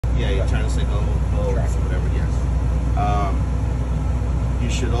Yeah, you turn the signal, or whatever. Yes. You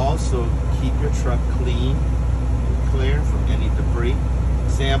should also keep your truck clean and clear from any debris.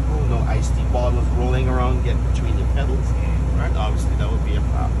 Example: no iced tea bottles rolling around, get between your pedals. Right? Obviously, that would be a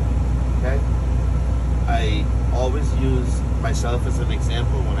problem. Okay. I always use myself as an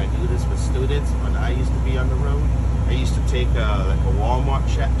example when I do this with students. When I used to be on the road, I used to take like a Walmart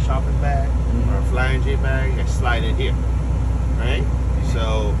shopping bag or a Flying J bag. I slide it here, right?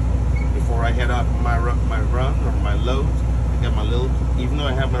 So before I head out my run or my loads, I got my little. Even though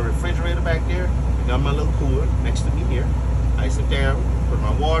I have my refrigerator back there, I got my little cooler next to me here. Ice it down, put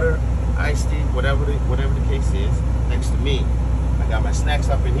my water, iced tea, whatever the case is, next to me. I got my snacks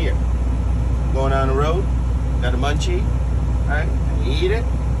up in here. Going down the road, got a munchie, right? I eat it.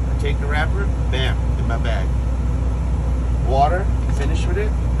 I take the wrapper, bam, in my bag. Water, finish with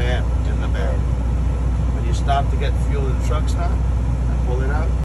it, bam, in the bag. When you stop to get fuel in the truck stop, I pull it out.